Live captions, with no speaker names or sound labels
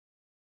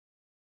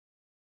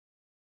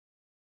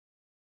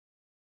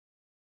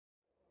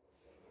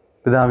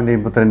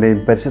പിതാവിൻ്റെയും പുത്രൻ്റെയും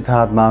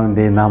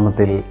പരിശുദ്ധാത്മാവിൻ്റെയും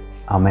നാമത്തിൽ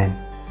ആമേൻ.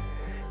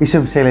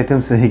 ഈശോമിശിഹായിൽ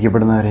ഏറ്റവും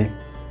സ്നേഹിക്കപ്പെടുന്നവരെ,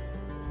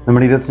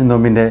 നമ്മുടെ 25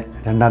 നോമ്പിൻ്റെ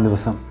 2-ാം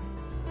ദിവസം,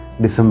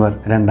 ഡിസംബർ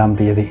 2-ാം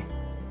തീയതി.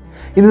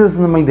 ഇന്ന്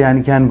ദിവസം നമ്മൾ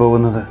ധ്യാനിക്കാൻ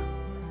പോകുന്നത്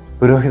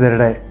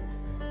പുരോഹിതരുടെ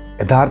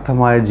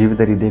യഥാർത്ഥമായ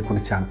ജീവിത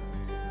രീതിയെക്കുറിച്ചാണ്.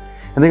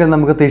 എന്തെങ്കിലും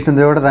നമുക്ക്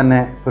തീഷ്ണതയോടെ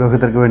തന്നെ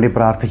പുരോഹിതർക്ക് വേണ്ടി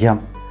പ്രാർത്ഥിക്കാം.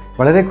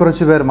 വളരെ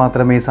കുറച്ച് പേർ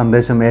മാത്രമേ ഈ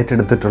സന്ദേശം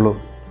ഏറ്റെടുത്തിട്ടുള്ളൂ.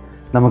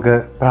 നമുക്ക്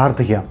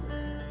പ്രാർത്ഥിക്കാം.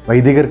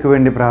 വൈദികർക്ക്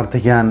വേണ്ടി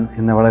പ്രാർത്ഥിക്കാൻ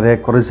ഇന്ന് വളരെ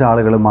കുറച്ച്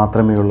ആളുകൾ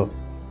മാത്രമേ ഉള്ളൂ.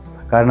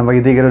 കാരണം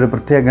വൈദികർ ഒരു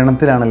പ്രത്യേക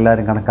ഗണത്തിലാണ്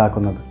എല്ലാവരും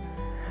കണക്കാക്കുന്നത്.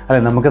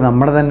 അല്ലെ, നമുക്ക്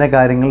നമ്മുടെ തന്നെ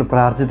കാര്യങ്ങൾ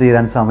പ്രാർത്ഥിച്ച്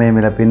തീരാൻ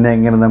സമയമില്ല. പിന്നെ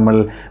എങ്ങനെ നമ്മൾ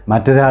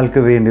മറ്റൊരാൾക്ക്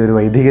വേണ്ടി, ഒരു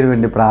വൈദികന്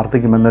വേണ്ടി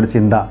പ്രാർത്ഥിക്കുമെന്നൊരു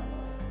ചിന്ത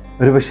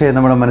ഒരുപക്ഷേ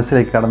നമ്മുടെ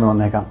മനസ്സിലേക്ക് കടന്നു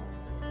വന്നേക്കാം.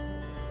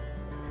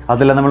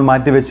 അതെല്ലാം നമ്മൾ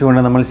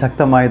മാറ്റിവെച്ചുകൊണ്ട് നമ്മൾ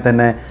ശക്തമായി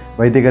തന്നെ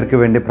വൈദികർക്ക്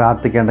വേണ്ടി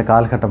പ്രാർത്ഥിക്കേണ്ട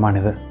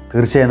കാലഘട്ടമാണിത്.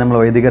 തീർച്ചയായും നമ്മൾ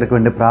വൈദികർക്ക്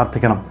വേണ്ടി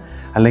പ്രാർത്ഥിക്കണം,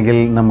 അല്ലെങ്കിൽ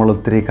നമ്മൾ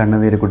ഒത്തിരി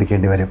കണ്ണുനീര്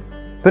കുടിക്കേണ്ടി വരും.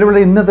 ഇപ്പോൾ ഇവിടെ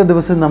ഇന്നത്തെ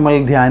ദിവസം നമ്മൾ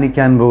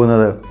ധ്യാനിക്കാൻ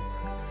പോകുന്നത്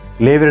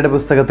ലേവ്യരുടെ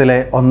പുസ്തകത്തിലെ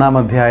 1-ാം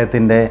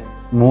അധ്യായത്തിൻ്റെ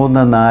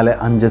 3, 4,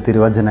 5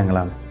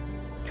 തിരുവചനങ്ങളാണ്.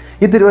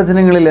 ഈ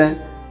തിരുവചനങ്ങളിൽ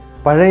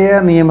പഴയ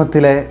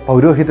നിയമത്തിലെ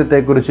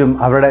പൗരോഹിത്യത്തെക്കുറിച്ചും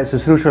അവരുടെ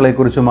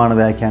ശുശ്രൂഷകളെക്കുറിച്ചുമാണ്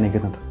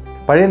വ്യാഖ്യാനിക്കുന്നത്.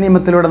 പഴയ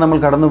നിയമത്തിലൂടെ നമ്മൾ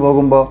കടന്നു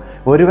പോകുമ്പോൾ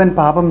ഒരുവൻ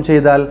പാപം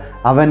ചെയ്താൽ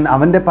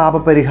അവൻ്റെ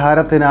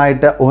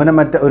പാപപരിഹാരത്തിനായിട്ട്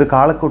ഓനമറ്റ ഒരു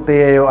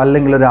കാളക്കുട്ടിയെയോ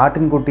അല്ലെങ്കിൽ ഒരു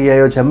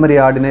ആട്ടിൻകുട്ടിയെയോ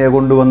ചെമ്മരിയാടിനെയോ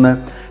കൊണ്ടുവന്ന്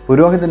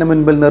പുരോഹിതന്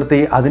മുൻപിൽ നിർത്തി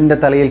അതിൻ്റെ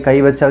തലയിൽ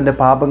കൈവച്ച് അവൻ്റെ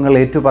പാപങ്ങൾ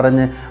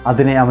ഏറ്റുപറഞ്ഞ്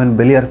അതിനെ അവൻ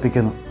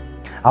ബലിയർപ്പിക്കുന്നു.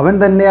 അവൻ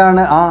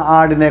തന്നെയാണ് ആ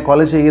ആടിനെ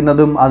കൊല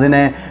ചെയ്യുന്നതും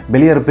അതിനെ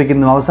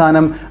ബലിയർപ്പിക്കുന്നതും.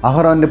 അവസാനം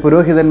അഹറോൻ്റെ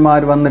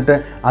പുരോഹിതന്മാർ വന്നിട്ട്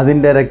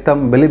അതിൻ്റെ രക്തം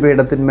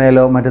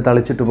ബലിപീഠത്തിന്മേലോ മറ്റ്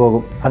തളിച്ചിട്ട്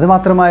പോകും.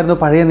 അതുമാത്രമായിരുന്നു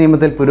പഴയ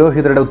നിയമത്തിൽ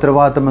പുരോഹിതരുടെ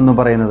ഉത്തരവാദിത്വം എന്ന്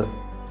പറയുന്നത്.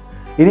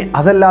 ഇനി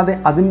അതല്ലാതെ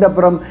അതിൻ്റെ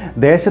അപ്പുറം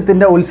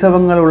ദേശത്തിൻ്റെ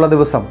ഉത്സവങ്ങളുള്ള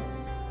ദിവസം,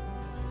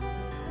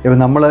 ഇപ്പം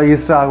നമ്മൾ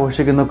ഈസ്റ്റർ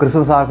ആഘോഷിക്കുന്നു,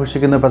 ക്രിസ്മസ്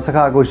ആഘോഷിക്കുന്നു, പെസഹ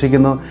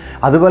ആഘോഷിക്കുന്നു,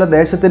 അതുപോലെ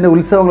ദേശത്തിൻ്റെ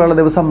ഉത്സവങ്ങളുള്ള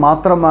ദിവസം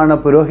മാത്രമാണ്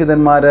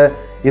പുരോഹിതന്മാർ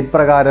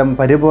ഇപ്രകാരം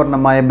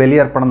പരിപൂർണമായ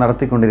ബലിയർപ്പണം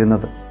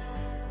നടത്തിക്കൊണ്ടിരുന്നത്.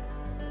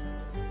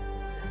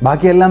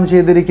 ബാക്കിയെല്ലാം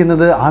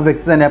ചെയ്തിരിക്കുന്നത് ആ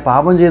വ്യക്തി തന്നെ,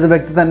 പാപം ചെയ്ത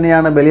വ്യക്തി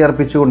തന്നെയാണ്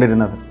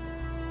ബലിയർപ്പിച്ചുകൊണ്ടിരുന്നത്.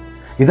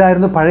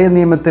 ഇതായിരുന്നു പഴയ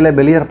നിയമത്തിലെ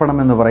ബലിയർപ്പണം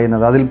എന്ന്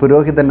പറയുന്നത്, അതിൽ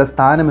പുരോഹിതൻ്റെ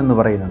സ്ഥാനം എന്ന്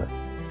പറയുന്നത്.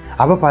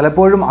 അപ്പോൾ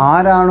പലപ്പോഴും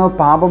ആരാണോ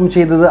പാപം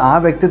ചെയ്തത് ആ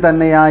വ്യക്തി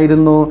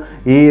തന്നെയായിരുന്നു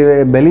ഈ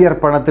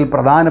ബലിയർപ്പണത്തിൽ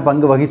പ്രധാന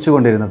പങ്ക്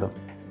വഹിച്ചുകൊണ്ടിരുന്നത്.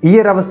 ഈ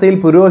ഒരവസ്ഥയിൽ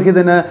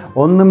പുരോഹിതന്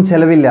ഒന്നും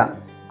ചെലവില്ല.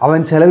 അവൻ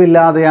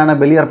ചെലവില്ലാതെയാണ്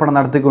ബലിയർപ്പണം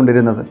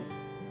നടത്തിക്കൊണ്ടിരുന്നത്.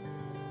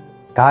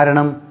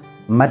 കാരണം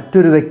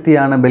മറ്റൊരു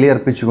വ്യക്തിയാണ്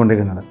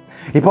ബലിയർപ്പിച്ചുകൊണ്ടിരുന്നത്.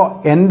 ഇപ്പോൾ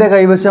എൻ്റെ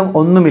കൈവശം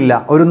ഒന്നുമില്ല,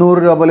 ഒരു 100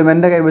 രൂപ പോലും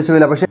എൻ്റെ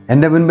കൈവശമില്ല. പക്ഷേ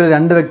എൻ്റെ മുൻപിൽ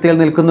 2 വ്യക്തികൾ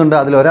നിൽക്കുന്നുണ്ട്.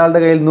 അതിൽ ഒരാളുടെ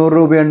കയ്യിൽ 100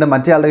 രൂപയുണ്ട്,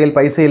 മറ്റേ ആളുടെ കയ്യിൽ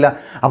പൈസയില്ല.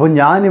 അപ്പോൾ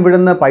ഞാൻ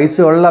ഇവിടുന്ന്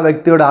പൈസയുള്ള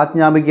വ്യക്തിയോട്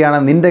ആജ്ഞാപിക്കുകയാണ്,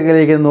 നിൻ്റെ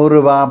കയ്യിലേക്ക് 100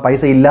 രൂപ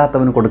പൈസ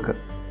ഇല്ലാത്തവന് കൊടുക്ക്.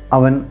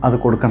 അവൻ അത്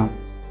കൊടുക്കണം.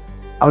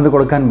 അവന്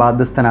കൊടുക്കാൻ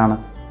ബാധ്യസ്ഥനാണ്.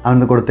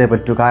 അവന് കൊടുത്തേ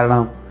പറ്റൂ.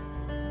 കാരണം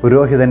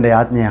പുരോഹിതൻ്റെ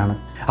ആജ്ഞയാണ്.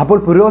 അപ്പോൾ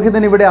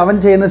പുരോഹിതൻ ഇവിടെ അവൻ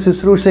ചെയ്യുന്ന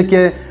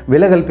ശുശ്രൂഷയ്ക്ക്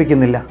വില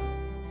കൽപ്പിക്കുന്നില്ല,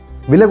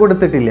 വില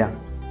കൊടുത്തിട്ടില്ല.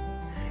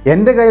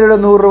 എൻ്റെ കയ്യിലുള്ള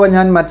 100 രൂപ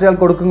ഞാൻ മറ്റൊരാൾ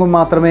കൊടുക്കുമ്പോൾ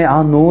മാത്രമേ ആ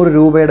 100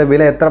 രൂപയുടെ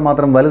വില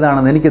എത്രമാത്രം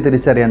വലുതാണെന്ന് എനിക്ക്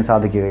തിരിച്ചറിയാൻ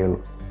സാധിക്കുകയുള്ളൂ.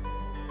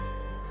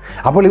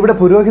 അപ്പോൾ ഇവിടെ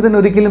പുരോഹിതൻ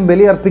ഒരിക്കലും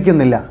ബലി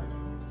അർപ്പിക്കുന്നില്ല.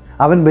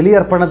 അവൻ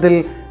ബലിയർപ്പണത്തിൽ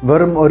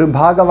വെറും ഒരു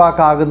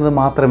ഭാഗവാക്കാകുന്നത്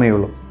മാത്രമേ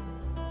ഉള്ളൂ.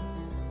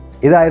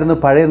 ഇതായിരുന്നു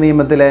പഴയ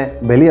നിയമത്തിലെ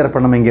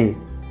ബലിയർപ്പണമെങ്കിൽ,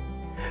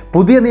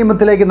 പുതിയ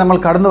നിയമത്തിലേക്ക് നമ്മൾ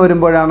കടന്നു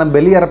വരുമ്പോഴാണ്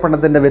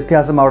ബലിയർപ്പണത്തിൻ്റെ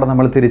വ്യത്യാസം അവിടെ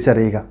നമ്മൾ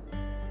തിരിച്ചറിയുക.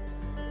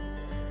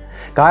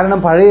 കാരണം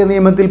പഴയ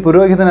നിയമത്തിൽ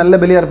പുരോഹിതനല്ല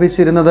ബലി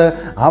അർപ്പിച്ചിരുന്നത്,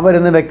 ആ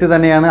വരുന്ന വ്യക്തി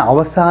തന്നെയാണ്.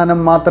 അവസാനം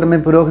മാത്രമേ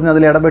പുരോഹിതൻ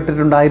അതിൽ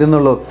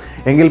ഇടപെട്ടിട്ടുണ്ടായിരുന്നുള്ളൂ.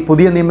 എങ്കിൽ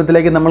പുതിയ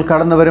നിയമത്തിലേക്ക് നമ്മൾ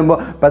കടന്നു വരുമ്പോൾ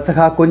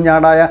പെസഹ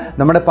കുഞ്ഞാടായ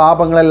നമ്മുടെ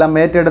പാപങ്ങളെല്ലാം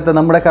ഏറ്റെടുത്ത്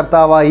നമ്മുടെ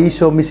കർത്താവായ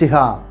ഈശോ മിശിഹ,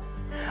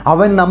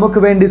 അവൻ നമുക്ക്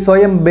വേണ്ടി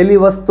സ്വയം ബലി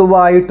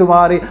വസ്തുവായിട്ട്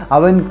മാറി.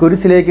 അവൻ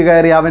കുരിശിലേക്ക്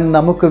കയറി, അവൻ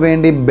നമുക്ക്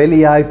വേണ്ടി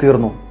ബലിയായി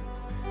തീർന്നു.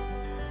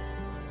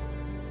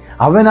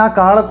 അവൻ ആ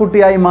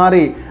കാളക്കുട്ടിയായി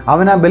മാറി.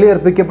 അവൻ ആ ബലി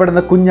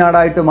അർപ്പിക്കപ്പെടുന്ന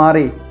കുഞ്ഞാടായിട്ട്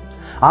മാറി.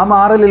 ആ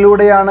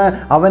മാറലിലൂടെയാണ്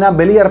അവൻ ആ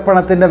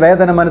ബലിയർപ്പണത്തിൻ്റെ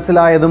വേദന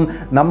മനസ്സിലായതും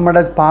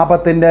നമ്മുടെ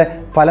പാപത്തിൻ്റെ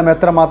ഫലം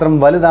എത്രമാത്രം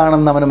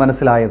വലുതാണെന്ന് അവന്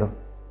മനസ്സിലായതും.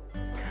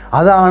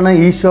 അതാണ്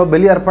ഈശോ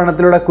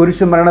ബലിയർപ്പണത്തിലൂടെ,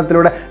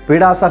 കുരിശുമരണത്തിലൂടെ,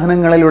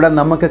 പീഡാസഹനങ്ങളിലൂടെ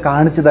നമുക്ക്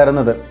കാണിച്ചു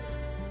തരുന്നത്.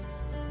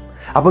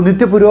 അപ്പോൾ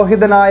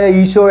നിത്യപുരോഹിതനായ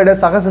ഈശോയുടെ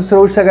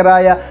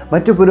സഹശുശ്രൂഷകരായ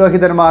മറ്റു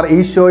പുരോഹിതന്മാർ,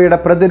 ഈശോയുടെ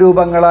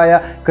പ്രതിരൂപങ്ങളായ,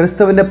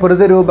 ക്രിസ്തുവിൻ്റെ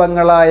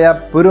പ്രതിരൂപങ്ങളായ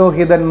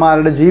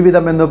പുരോഹിതന്മാരുടെ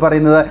ജീവിതം എന്ന്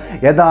പറയുന്നത്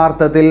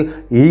യഥാർത്ഥത്തിൽ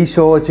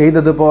ഈശോ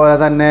ചെയ്തതുപോലെ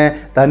തന്നെ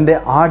തൻ്റെ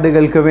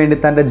ആടുകൾക്ക് വേണ്ടി,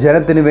 തൻ്റെ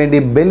ജനത്തിനു വേണ്ടി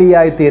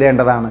ബലിയായി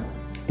തീരേണ്ടതാണ്.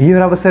 ഈ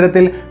ഒരു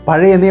അവസരത്തിൽ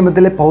പഴയ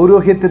നിയമത്തിലെ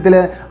പൗരോഹിത്യത്തിൽ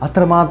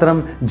അത്രമാത്രം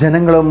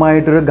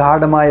ജനങ്ങളുമായിട്ടൊരു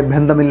ഗാഢമായ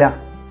ബന്ധമില്ല.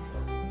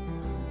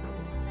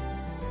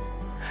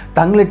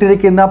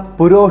 തങ്ങളിട്ടിരിക്കുന്ന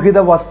പുരോഹിത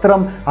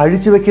വസ്ത്രം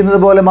അഴിച്ചു വയ്ക്കുന്നത്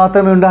പോലെ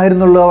മാത്രമേ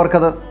ഉണ്ടായിരുന്നുള്ളൂ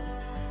അവർക്കത്.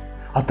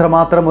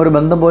 അത്രമാത്രം ഒരു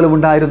ബന്ധം പോലും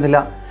ഉണ്ടായിരുന്നില്ല.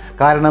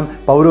 കാരണം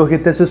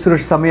പൗരോഹിത്യ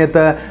ശുശ്രൂഷ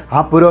സമയത്ത്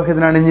ആ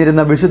പുരോഹിതൻ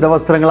അണിഞ്ഞിരുന്ന വിശുദ്ധ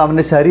വസ്ത്രങ്ങൾ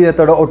അവൻ്റെ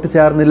ശരീരത്തോട്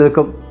ഒട്ടുചേർന്ന്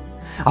നിൽക്കും.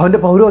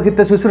 അവൻ്റെ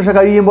പൗരോഹിത്യ ശുശ്രൂഷ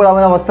കഴിയുമ്പോൾ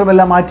അവൻ ആ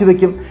വസ്ത്രമെല്ലാം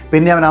മാറ്റിവെക്കും.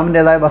 പിന്നെ അവൻ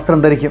അവൻ്റേതായ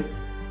വസ്ത്രം ധരിക്കും.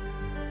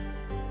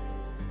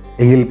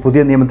 എങ്കിൽ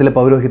പുതിയ നിയമത്തിലെ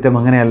പൗരോഹിത്യം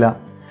അങ്ങനെയല്ല.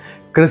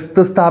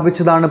 ക്രിസ്തു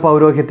സ്ഥാപിച്ചതാണ്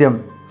പൗരോഹിത്യം.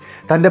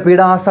 തൻ്റെ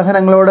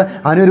പീഡാസഹനങ്ങളോട്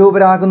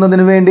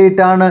അനുരൂപരാകുന്നതിന്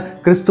വേണ്ടിയിട്ടാണ്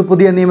ക്രിസ്തു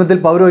പുതിയ നിയമത്തിൽ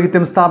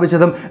പൗരോഹിത്യം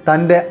സ്ഥാപിച്ചതും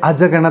തൻ്റെ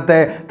അജഗണത്തെ,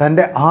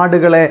 തൻ്റെ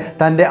ആടുകളെ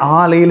തൻ്റെ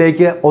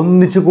ആലയിലേക്ക്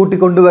ഒന്നിച്ചു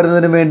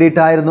കൂട്ടിക്കൊണ്ടുവരുന്നതിന്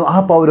വേണ്ടിയിട്ടായിരുന്നു ആ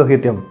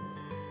പൗരോഹിത്യം.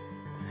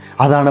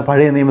 അതാണ്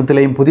പഴയ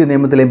നിയമത്തിലെയും പുതിയ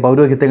നിയമത്തിലെയും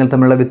പൗരോഹിത്യങ്ങൾ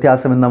തമ്മിലുള്ള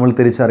വ്യത്യാസമെന്ന് നമ്മൾ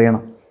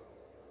തിരിച്ചറിയണം.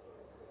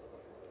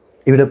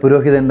 ഇവിടെ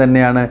പുരോഹിതൻ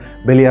തന്നെയാണ്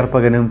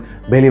ബലിയർപ്പകനും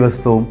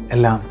ബലിവസ്തുവും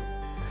എല്ലാം.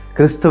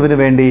 ക്രിസ്തുവിന്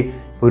വേണ്ടി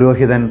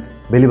പുരോഹിതൻ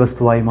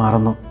ബലിവസ്തുവായി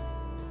മാറുന്നു.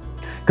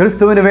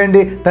 ക്രിസ്തുവിന്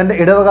വേണ്ടി, തൻ്റെ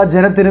ഇടവക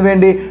ജനത്തിനു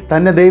വേണ്ടി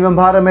തന്നെ ദൈവം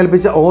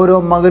ഭാരമേൽപ്പിച്ച ഓരോ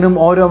മകനും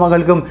ഓരോ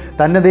മകൾക്കും,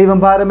 തന്നെ ദൈവം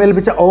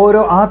ഭാരമേൽപ്പിച്ച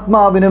ഓരോ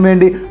ആത്മാവിനും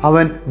വേണ്ടി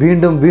അവൻ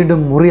വീണ്ടും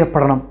വീണ്ടും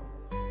മുറിയപ്പെടണം.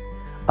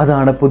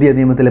 അതാണ് പുതിയ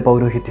നിയമത്തിലെ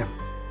പൗരോഹിത്യം.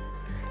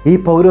 ഈ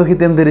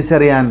പൗരോഹിത്യം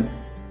തിരിച്ചറിയാൻ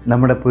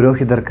നമ്മുടെ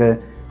പുരോഹിതർക്ക്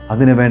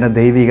അതിനുവേണ്ട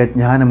ദൈവിക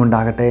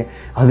ജ്ഞാനമുണ്ടാകട്ടെ,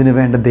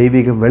 അതിനുവേണ്ട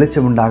ദൈവിക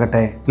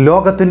വെളിച്ചമുണ്ടാകട്ടെ.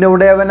 ലോകത്തിൻ്റെ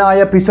ഉടയവനായ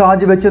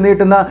പിശാച് വെച്ച്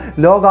നീട്ടുന്ന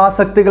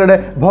ലോകാസക്തികളുടെ,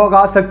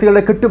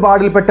 ഭോഗാസക്തികളുടെ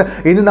കെട്ടുപാടിൽപ്പെട്ട്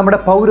ഇന്ന് നമ്മുടെ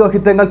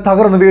പൗരോഹിത്യങ്ങൾ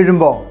തകർന്നു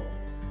വീഴുമ്പോൾ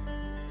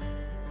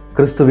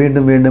ക്രിസ്തു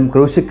വീണ്ടും വീണ്ടും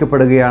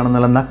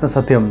ക്രൂശിക്കപ്പെടുകയാണെന്നുള്ള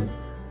നഗ്നസത്യം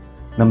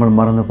നമ്മൾ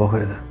മറന്നു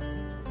പോകരുത്.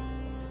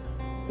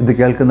 ഇത്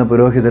കേൾക്കുന്ന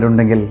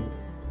പുരോഹിതരുണ്ടെങ്കിൽ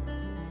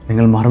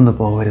നിങ്ങൾ മറന്നു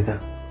പോകരുത്.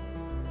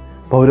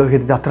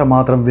 പൗരോഹിത്യത്തെ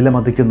അത്രമാത്രം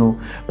വിലമതിക്കുന്നു,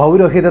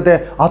 പൗരോഹിത്യത്തെ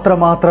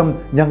അത്രമാത്രം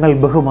ഞങ്ങൾ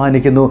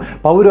ബഹുമാനിക്കുന്നു,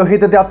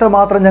 പൗരോഹിത്യത്തെ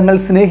അത്രമാത്രം ഞങ്ങൾ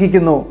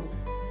സ്നേഹിക്കുന്നു.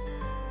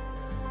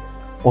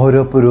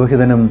 ഓരോ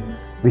പുരോഹിതനും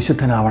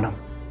വിശുദ്ധനാവണം.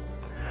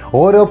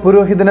 ഓരോ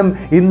പുരോഹിതനും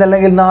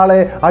ഇന്നല്ലെങ്കിൽ നാളെ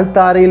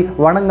അൾത്താരയിൽ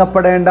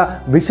വണങ്ങപ്പെടേണ്ട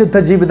വിശുദ്ധ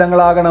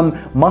ജീവിതങ്ങളാകണം,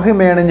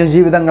 മഹിമയണിഞ്ഞ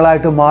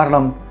ജീവിതങ്ങളായിട്ട്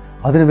മാറണം.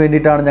 അതിനു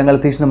വേണ്ടിയിട്ടാണ് ഞങ്ങൾ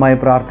തീക്ഷ്ണമായി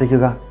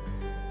പ്രാർത്ഥിക്കുക.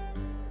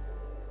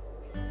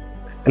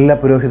 എല്ലാ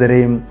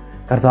പുരോഹിതരെയും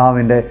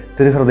കർത്താവിൻ്റെ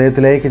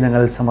തിരുഹൃദയത്തിലേക്ക്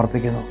ഞങ്ങൾ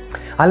സമർപ്പിക്കുന്നു.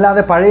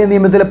 അല്ലാതെ പഴയ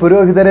നിയമത്തിലെ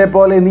പുരോഹിതരെ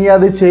പോലെ നീ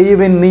അത്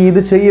ചെയ്യുവിൻ, നീ ഇത്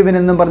ചെയ്യുവിൻ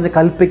എന്നും പറഞ്ഞ്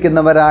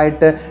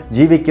കൽപ്പിക്കുന്നവരായിട്ട്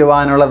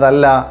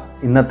ജീവിക്കുവാനുള്ളതല്ല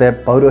ഇന്നത്തെ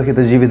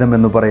പൗരോഹിത ജീവിതം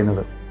എന്ന്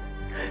പറയുന്നത്.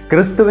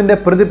 ക്രിസ്തുവിൻ്റെ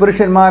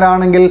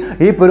പ്രതിപുരുഷന്മാരാണെങ്കിൽ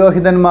ഈ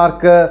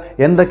പുരോഹിതന്മാർക്ക്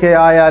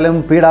എന്തൊക്കെയായാലും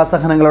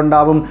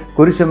പീഡാസഹനങ്ങളുണ്ടാവും,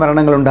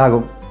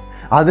 കുരിശുമരണങ്ങളുണ്ടാകും.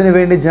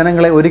 അതിനുവേണ്ടി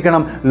ജനങ്ങളെ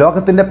ഒരുക്കണം.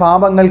 ലോകത്തിൻ്റെ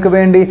പാപങ്ങൾക്ക്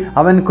വേണ്ടി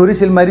അവൻ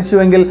കുരിശിൽ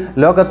മരിച്ചുവെങ്കിൽ,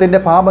 ലോകത്തിൻ്റെ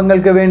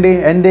പാപങ്ങൾക്ക് വേണ്ടി,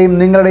 എൻ്റെയും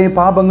നിങ്ങളുടെയും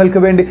പാപങ്ങൾക്ക്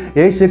വേണ്ടി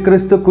യേശു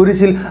ക്രിസ്തു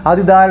കുരിശിൽ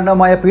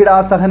അതിദാരുണമായ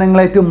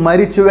പീഡാസഹനങ്ങളേറ്റു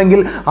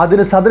മരിച്ചുവെങ്കിൽ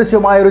അതിന്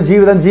സദൃശമായൊരു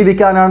ജീവിതം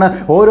ജീവിക്കാനാണ്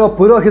ഓരോ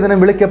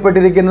പുരോഹിതനും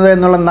വിളിക്കപ്പെട്ടിരിക്കുന്നത്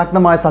എന്നുള്ള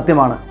നഗ്നമായ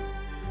സത്യമാണ്.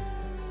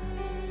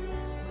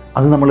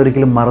 അത്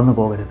നമ്മളൊരിക്കലും മറന്നു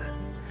പോകരുത്.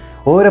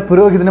 ഓരോ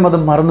പുരോഹിതനും അത്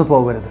മറന്നു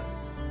പോകരുത്.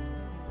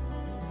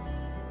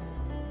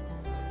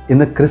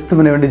 ഇന്ന്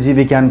ക്രിസ്തുവിന് വേണ്ടി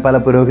ജീവിക്കാൻ പല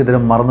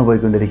പുരോഹിതരും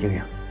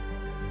മറന്നുപോയിക്കൊണ്ടിരിക്കുകയാണ്.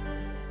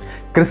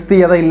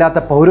 ക്രിസ്തീയത ഇല്ലാത്ത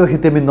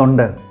പൗരോഹിത്യം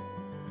ഇന്നുണ്ട്,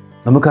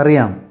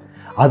 നമുക്കറിയാം.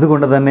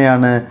 അതുകൊണ്ട്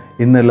തന്നെയാണ്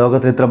ഇന്ന്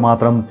ലോകത്തിൽ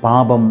ഇത്രമാത്രം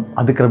പാപം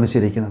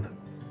അതിക്രമിച്ചിരിക്കുന്നത്.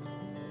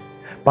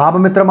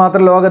 പാപം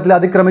ഇത്രമാത്രം ലോകത്തിൽ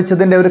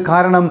അതിക്രമിച്ചതിൻ്റെ ഒരു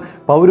കാരണം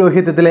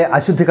പൗരോഹിത്യത്തിലെ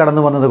അശുദ്ധി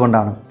കടന്നു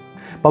വന്നതുകൊണ്ടാണ്.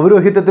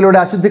 പൗരോഹിത്യത്തിലൂടെ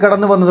അശുദ്ധി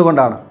കടന്നു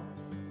വന്നതുകൊണ്ടാണ്.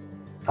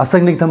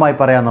 അസന്നിഗ്ധമായി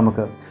പറയാം,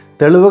 നമുക്ക്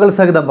തെളിവുകൾ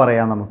സഹിതം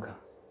പറയാം. നമുക്ക്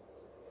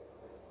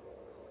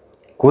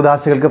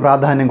കൂദാശകൾക്ക്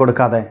പ്രാധാന്യം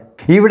കൊടുക്കാതെ,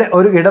 ഇവിടെ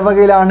ഒരു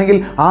ഇടവകയിലാണെങ്കിൽ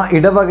ആ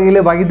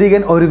ഇടവകയിലെ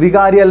വൈദികൻ ഒരു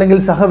വികാരി അല്ലെങ്കിൽ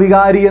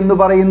സഹവികാരി എന്ന്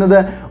പറയുന്നത്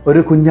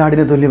ഒരു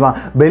കുഞ്ഞാടിന് തുല്യമാണ്.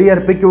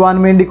 ബലിയർപ്പിക്കുവാൻ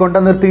വേണ്ടി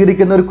കൊണ്ടു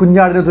നിർത്തിയിരിക്കുന്ന ഒരു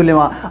കുഞ്ഞാടിന്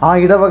തുല്യമാണ്. ആ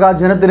ഇടവക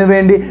ജനത്തിനു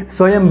വേണ്ടി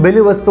സ്വയം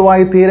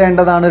ബലിവസ്തുവായി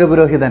തീരേണ്ടതാണ് ഒരു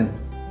പുരോഹിതൻ.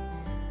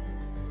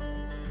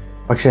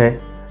 പക്ഷേ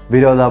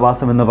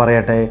വിരോധാഭാസം എന്ന്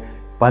പറയട്ടെ,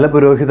 പല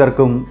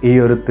പുരോഹിതർക്കും ഈ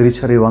ഒരു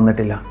തിരിച്ചറിവ്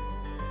വന്നിട്ടില്ല.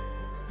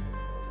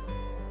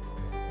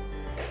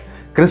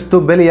 ക്രിസ്തു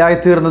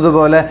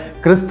ബലിയായിത്തീർന്നതുപോലെ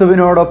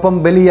ക്രിസ്തുവിനോടൊപ്പം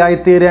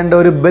ബലിയായിത്തീരേണ്ട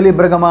ഒരു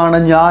ബലിമൃഗമാണ്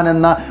ഞാൻ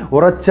എന്ന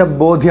ഉറച്ച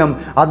ബോധ്യം,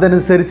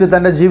 അതനുസരിച്ച്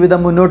തൻ്റെ ജീവിതം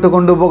മുന്നോട്ട്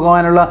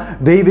കൊണ്ടുപോകാനുള്ള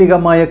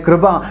ദൈവികമായ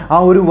കൃപ, ആ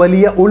ഒരു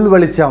വലിയ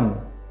ഉൾവെളിച്ചം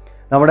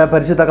നമ്മുടെ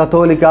പരിശുദ്ധ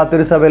കത്തോലിക്ക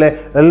തിരുസഭയിലെ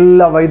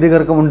എല്ലാ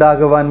വൈദികർക്കും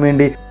ഉണ്ടാകുവാൻ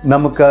വേണ്ടി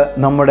നമുക്ക്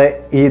നമ്മുടെ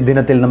ഈ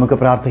ദിനത്തിൽ നമുക്ക്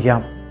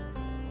പ്രാർത്ഥിക്കാം.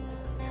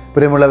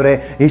 പ്രിയമുള്ളവരെ,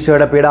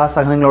 ഈശോയുടെ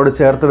പീഡാസഹനങ്ങളോട്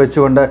ചേർത്ത്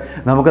വെച്ചുകൊണ്ട്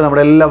നമുക്ക്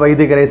നമ്മുടെ എല്ലാ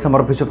വൈദികരെയും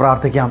സമർപ്പിച്ച്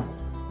പ്രാർത്ഥിക്കാം.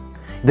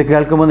 ഇത്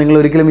കേൾക്കുമ്പോൾ നിങ്ങൾ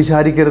ഒരിക്കലും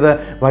വിചാരിക്കരുത്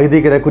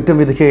വൈദികരെ കുറ്റം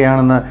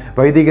വിധിക്കുകയാണെന്ന്,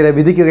 വൈദികരെ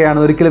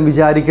വിധിക്കുകയാണെന്ന് ഒരിക്കലും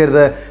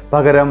വിചാരിക്കരുത്.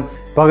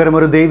 പകരം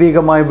ഒരു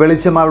ദൈവികമായ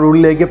വെളിച്ചം അവരുടെ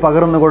ഉള്ളിലേക്ക്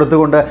പകർന്നു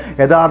കൊടുത്തുകൊണ്ട്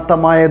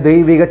യഥാർത്ഥമായ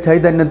ദൈവിക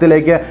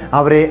ചൈതന്യത്തിലേക്ക്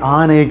അവരെ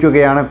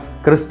ആനയിക്കുകയാണ്.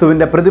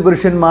 ക്രിസ്തുവിൻ്റെ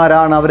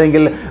പ്രതിപുരുഷന്മാരാണ്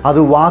അവരെങ്കിൽ അത്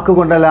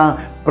വാക്കുകൊണ്ടല്ല,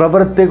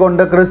 പ്രവൃത്തി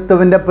കൊണ്ട്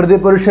ക്രിസ്തുവിൻ്റെ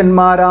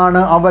പ്രതിപുരുഷന്മാരാണ്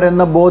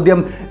അവരെന്ന ബോധ്യം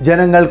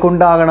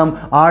ജനങ്ങൾക്കുണ്ടാകണം,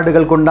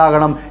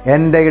 ആടുകൾക്കുണ്ടാകണം.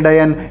 എൻ്റെ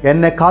ഇടയൻ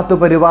എന്നെ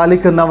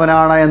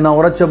കാത്തുപരിപാലിക്കുന്നവനാണ് എന്ന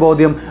ഉറച്ച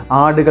ബോധ്യം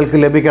ആടുകൾക്ക്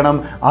ലഭിക്കണം.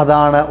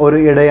 അതാണ് ഒരു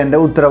ഇടയൻ്റെ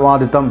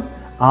ഉത്തരവാദിത്വം.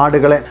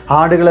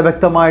 ആടുകളെ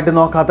വ്യക്തമായിട്ട്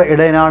നോക്കാത്ത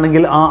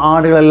ഇടയനാണെങ്കിൽ ആ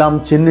ആടുകളെല്ലാം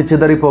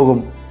ചിന്നിച്ചിതറിപ്പോകും.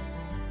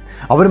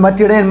 അവർ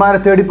മറ്റിടയന്മാരെ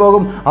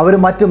തേടിപ്പോകും, അവർ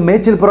മറ്റു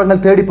മേച്ചിൽപ്പുറങ്ങൾ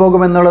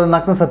തേടിപ്പോകും എന്നുള്ളത്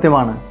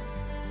നഗ്നസത്യമാണ്.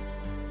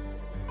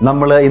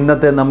 നമ്മൾ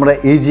ഇന്നത്തെ നമ്മുടെ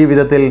ഈ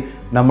ജീവിതത്തിൽ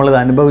നമ്മളത്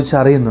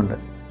അനുഭവിച്ചറിയുന്നുണ്ട്.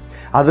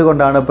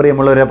 അതുകൊണ്ടാണ്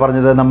പ്രിയമുള്ളവരെ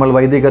പറഞ്ഞത്, നമ്മൾ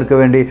വൈദികർക്ക്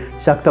വേണ്ടി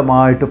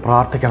ശക്തമായിട്ട്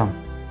പ്രാർത്ഥിക്കണം.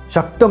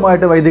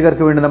 ശക്തമായിട്ട്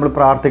വൈദികർക്ക് വേണ്ടി നമ്മൾ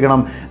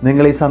പ്രാർത്ഥിക്കണം.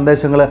 നിങ്ങൾ ഈ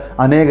സന്ദേശങ്ങൾ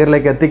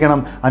അനേകരിലേക്ക് എത്തിക്കണം.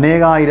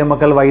 അനേകായിരം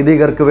മക്കൾ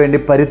വൈദികർക്ക് വേണ്ടി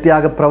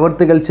പരിത്യാഗ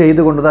പ്രവൃത്തികൾ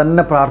ചെയ്തുകൊണ്ട്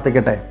തന്നെ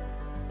പ്രാർത്ഥിക്കട്ടെ.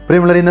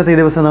 പ്രിയമുള്ളവരെ, ഇന്നത്തെ ഈ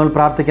ദിവസം നമ്മൾ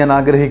പ്രാർത്ഥിക്കാൻ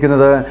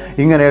ആഗ്രഹിക്കുന്നത്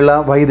ഇങ്ങനെയുള്ള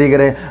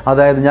വൈദികരെ,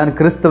 അതായത് ഞാൻ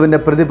ക്രിസ്തുവിൻ്റെ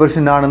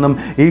പ്രതിപുരുഷനാണെന്നും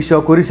ഈശോ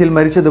കുരിശിൽ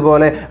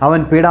മരിച്ചതുപോലെ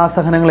അവൻ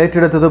പീഡാസഹനങ്ങൾ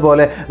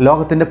ഏറ്റെടുത്തതുപോലെ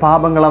ലോകത്തിൻ്റെ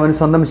പാപങ്ങൾ അവൻ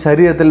സ്വന്തം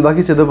ശരീരത്തിൽ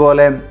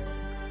വഹിച്ചതുപോലെ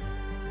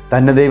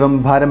തന്നെ ദൈവം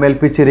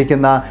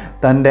ഭാരമേൽപ്പിച്ചിരിക്കുന്ന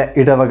തൻ്റെ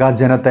ഇടവക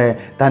ജനത്തെ,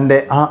 തൻ്റെ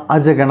ആ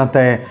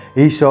അജഗണത്തെ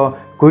ഈശോ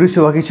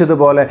കുരിശ്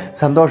വഹിച്ചതുപോലെ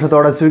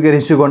സന്തോഷത്തോടെ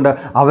സ്വീകരിച്ചുകൊണ്ട്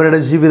അവരുടെ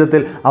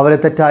ജീവിതത്തിൽ അവരെ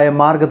തെറ്റായ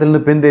മാർഗത്തിൽ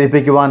നിന്ന്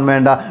പിന്തിരിപ്പിക്കുവാൻ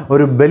വേണ്ട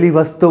ഒരു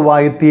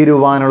ബലിവസ്തുവായി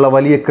തീരുവാനുള്ള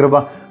വലിയ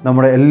കൃപ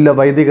നമ്മുടെ എല്ലാ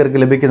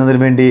വൈദികർക്ക്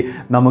ലഭിക്കുന്നതിന് വേണ്ടി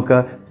നമുക്ക്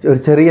ഒരു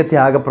ചെറിയ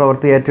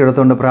ത്യാഗപ്രവൃത്തി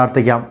ഏറ്റെടുത്തുകൊണ്ട്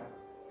പ്രാർത്ഥിക്കാം.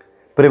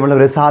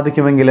 പ്രിയമുള്ളവരെ,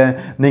 സാധിക്കുമെങ്കിൽ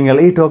നിങ്ങൾ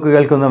ഈ ടോക്ക്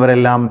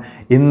കേൾക്കുന്നവരെല്ലാം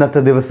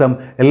ഇന്നത്തെ ദിവസം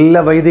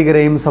എല്ലാ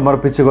വൈദികരെയും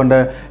സമർപ്പിച്ചുകൊണ്ട്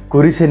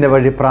കുരിശിൻ്റെ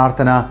വഴി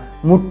പ്രാർത്ഥന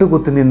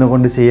മുട്ടുകുത്തി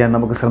നിന്നുകൊണ്ട് ചെയ്യാൻ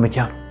നമുക്ക്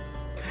ശ്രമിക്കാം.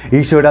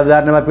 ഈശോയുടെ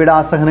അധാരണമായ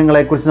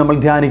പീഡാസഹനങ്ങളെക്കുറിച്ച് നമ്മൾ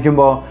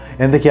ധ്യാനിക്കുമ്പോൾ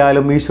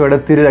എന്തൊക്കെയായാലും ഈശോയുടെ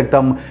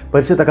തിരുരക്തം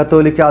പരിശുദ്ധ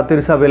കത്തോലിക്ക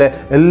തിരുസഭയിലെ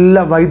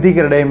എല്ലാ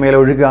വൈദികരുടെയും മേൽ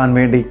ഒഴുകാൻ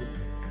വേണ്ടി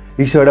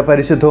ഈശോയുടെ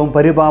പരിശുദ്ധവും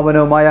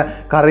പരിപാവനവുമായ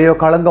കറയോ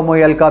കളങ്കമോ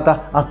ഏൽക്കാത്ത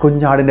ആ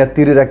കുഞ്ഞാടിൻ്റെ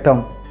തിരുരക്തം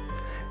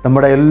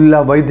നമ്മുടെ എല്ലാ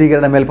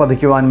വൈദികരുടെ മേൽ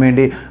പതിക്കുവാൻ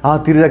വേണ്ടി, ആ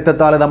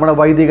തിരുരക്തത്താൽ നമ്മുടെ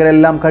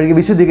വൈദികരെല്ലാം കഴുകി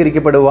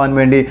വിശുദ്ധീകരിക്കപ്പെടുവാൻ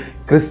വേണ്ടി,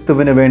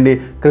 ക്രിസ്തുവിന് വേണ്ടി,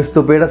 ക്രിസ്തു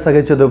പീഡ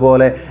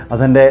സഹിച്ചതുപോലെ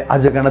അതിൻ്റെ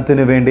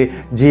അജഗണത്തിനു വേണ്ടി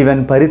ജീവൻ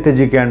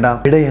പരിത്യജിക്കേണ്ട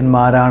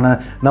ഇടയന്മാരാണ്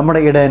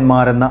നമ്മുടെ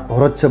ഇടയന്മാരെന്ന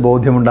ഉറച്ച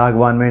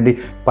ബോധ്യമുണ്ടാകുവാൻ വേണ്ടി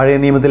പഴയ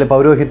നിയമത്തിലെ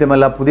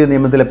പൗരോഹിത്യമല്ല, പുതിയ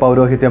നിയമത്തിലെ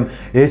പൗരോഹിത്യം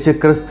യേശു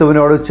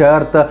ക്രിസ്തുവിനോട്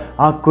ചേർത്ത്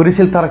ആ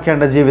കുരിശിൽ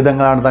തറക്കേണ്ട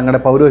ജീവിതങ്ങളാണ്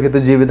തങ്ങളുടെ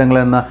പൗരോഹിത്യ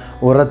ജീവിതങ്ങളെന്ന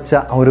ഉറച്ച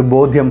ഒരു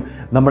ബോധ്യം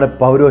നമ്മുടെ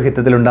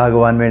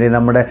പൗരോഹിത്യത്തിലുണ്ടാകുവാൻ വേണ്ടി,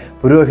 നമ്മുടെ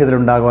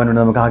പുരോഹിതത്തിലുണ്ടാകുവാൻ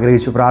വേണ്ടി നമുക്ക്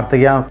ആഗ്രഹിച്ചു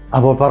പ്രാർത്ഥിക്കാം.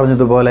 അപ്പോൾ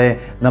പറഞ്ഞതുപോലെ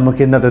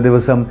നമുക്ക് ഇന്നത്തെ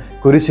ദിവസം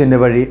കുരിശിൻ്റെ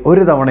വഴി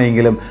ഒരു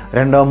തവണയെങ്കിലും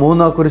 2 or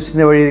 3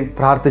 കുരിശിൻ്റെ വഴി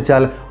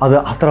പ്രാർത്ഥിച്ചാൽ അത്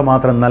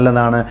അത്രമാത്രം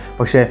നല്ലതാണ്.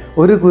 പക്ഷേ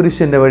ഒരു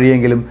കുരിശിൻ്റെ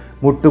വഴിയെങ്കിലും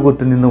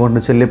മുട്ടുകുത്തി നിന്നുകൊണ്ട്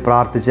ചൊല്ലി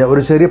പ്രാർത്ഥിച്ച്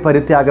ഒരു ചെറിയ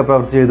പരിത്യാഗ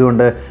പ്രവൃത്തി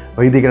ചെയ്തുകൊണ്ട്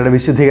വൈദികരുടെ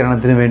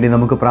വിശുദ്ധീകരണത്തിന് വേണ്ടി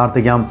നമുക്ക്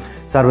പ്രാർത്ഥിക്കാം.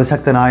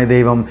 സർവശക്തനായ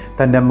ദൈവം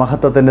തൻ്റെ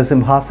മഹത്വത്തിൻ്റെ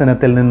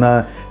സിംഹാസനത്തിൽ നിന്ന്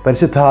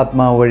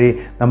പരിശുദ്ധാത്മാവ് വഴി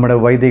നമ്മുടെ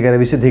വൈദികരെ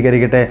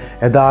വിശുദ്ധീകരിക്കട്ടെ.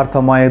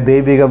 യഥാർത്ഥമായ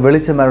ദൈവിക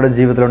വെളിച്ചം അവരുടെ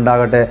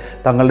ജീവിതത്തിലുണ്ടാകട്ടെ.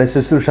 തങ്ങളുടെ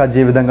ശുശ്രൂഷ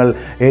ജീവിതങ്ങൾ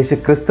യേശു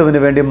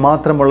ക്രിസ്തുവിന് വേണ്ടി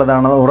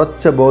മാത്രമുള്ളതാണെന്ന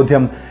ഉറച്ച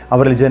ബോധ്യം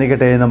അവരിൽ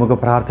ജനിക്കട്ടെ എന്ന് നമുക്ക്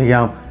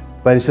പ്രാർത്ഥിക്കാം.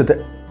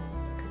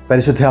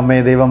 പരിശുദ്ധ അമ്മേ,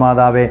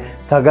 ദൈവമാതാവേ,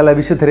 സകല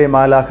വിശുദ്ധരെ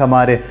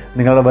മാലാഖമാരെ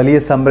നിങ്ങളുടെ വലിയ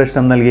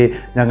സംരക്ഷണം നൽകി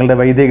ഞങ്ങളുടെ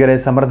വൈദികരെ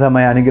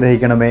സമൃദ്ധമായി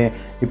അനുഗ്രഹിക്കണമേ,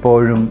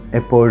 ഇപ്പോഴും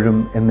എപ്പോഴും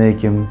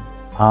എന്നേക്കും.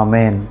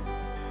 ആമേൻ.